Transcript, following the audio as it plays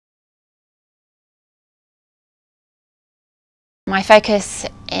My focus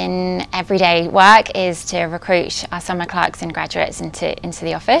in everyday work is to recruit our summer clerks and graduates into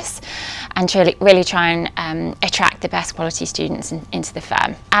the office and to really try and attract the best quality students into the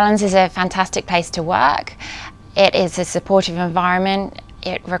firm. Allens is a fantastic place to work. It is a supportive environment.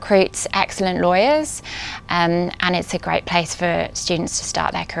 It recruits excellent lawyers and it's a great place for students to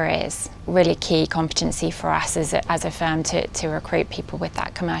start their careers. Really key competency for us as a firm to recruit people with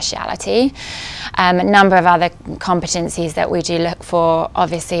that commerciality. A number of other competencies that we do look for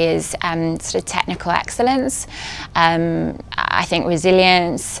obviously is sort of technical excellence, I think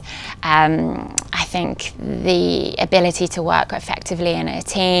resilience, I think the ability to work effectively in a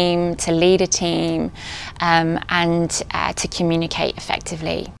team, to lead a team and to communicate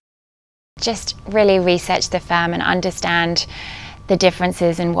effectively. Just really research the firm and understand the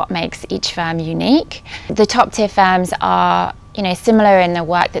differences in what makes each firm unique. The top tier firms are similar in the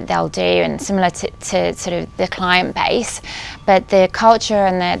work that they'll do and similar to sort of the client base, but the culture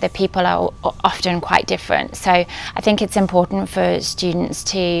and the people are often quite different. So I think it's important for students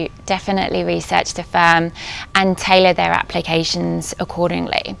to definitely research the firm and tailor their applications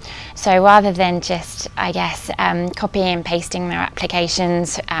accordingly. So rather than just, I guess, copying and pasting their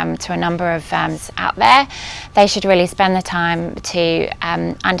applications to a number of firms out there, they should really spend the time to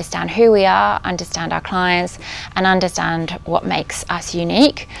understand who we are, understand our clients, and understand what makes us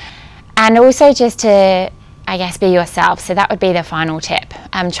unique, and also just to, I guess, be yourself. So that would be the final tip.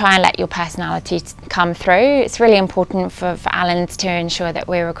 Try and let your personality come through. It's really important for Allens to ensure that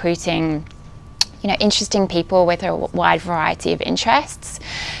we're recruiting interesting people with a wide variety of interests.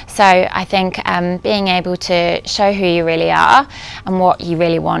 So I think being able to show who you really are and what you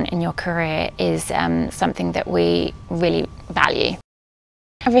really want in your career is something that we really value.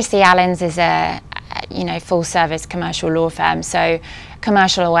 Obviously Allens is a full service commercial law firm, so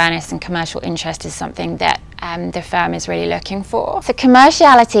commercial awareness and commercial interest is something that the firm is really looking for. So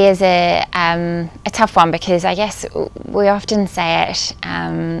commerciality is a tough one because I guess we often say it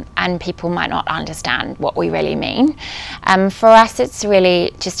and people might not understand what we really mean. For us it's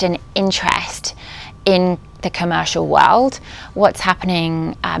really just an interest in the commercial world, what's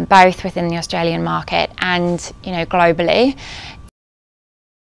happening both within the Australian market and globally.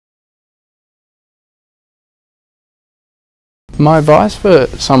 My advice for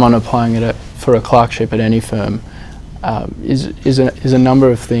someone applying for a clerkship at any firm is a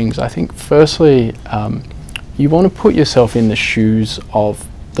number of things. I think firstly, you want to put yourself in the shoes of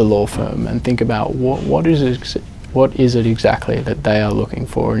the law firm and think about what is it exactly that they are looking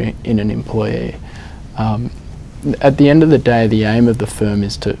for in an employee. At the end of the day, the aim of the firm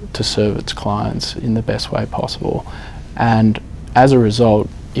is to serve its clients in the best way possible, and as a result,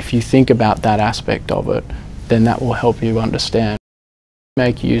 if you think about that aspect of it, then that will help you understand.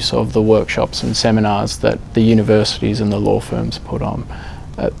 Make use of the workshops and seminars that the universities and the law firms put on.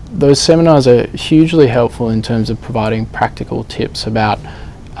 Those seminars are hugely helpful in terms of providing practical tips about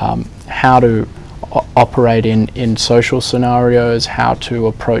how to operate in social scenarios, how to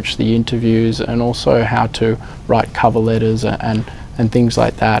approach the interviews, and also how to write cover letters and things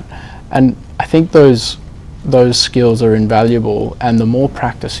like that. And I think those skills are invaluable, and the more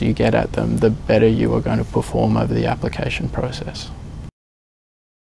practice you get at them, the better you are going to perform over the application process.